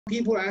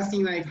People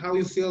asking like how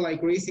you feel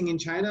like racing in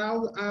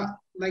China.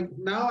 Like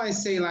now I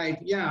say like,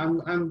 yeah,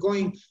 I'm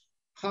going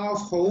half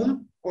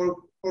home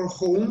or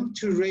home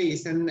to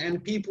race,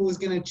 and people is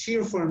gonna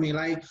cheer for me.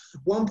 Like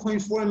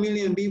 1.4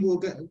 million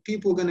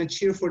people gonna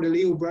cheer for the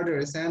Liu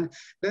brothers, and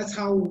that's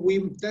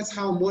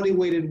how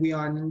motivated we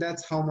are, and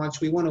that's how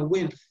much we want to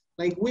win.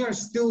 Like we are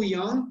still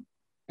young,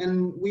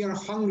 and we are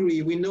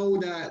hungry. We know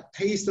the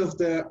taste of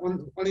the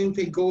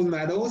Olympic gold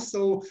medal,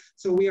 so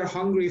we are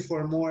hungry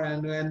for more,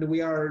 and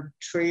we are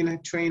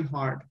train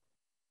hard.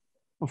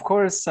 Of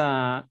course,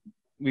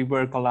 we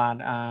work a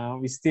lot.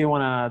 We still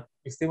wanna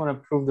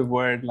prove the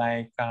world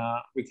like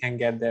we can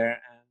get there.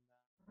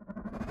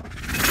 And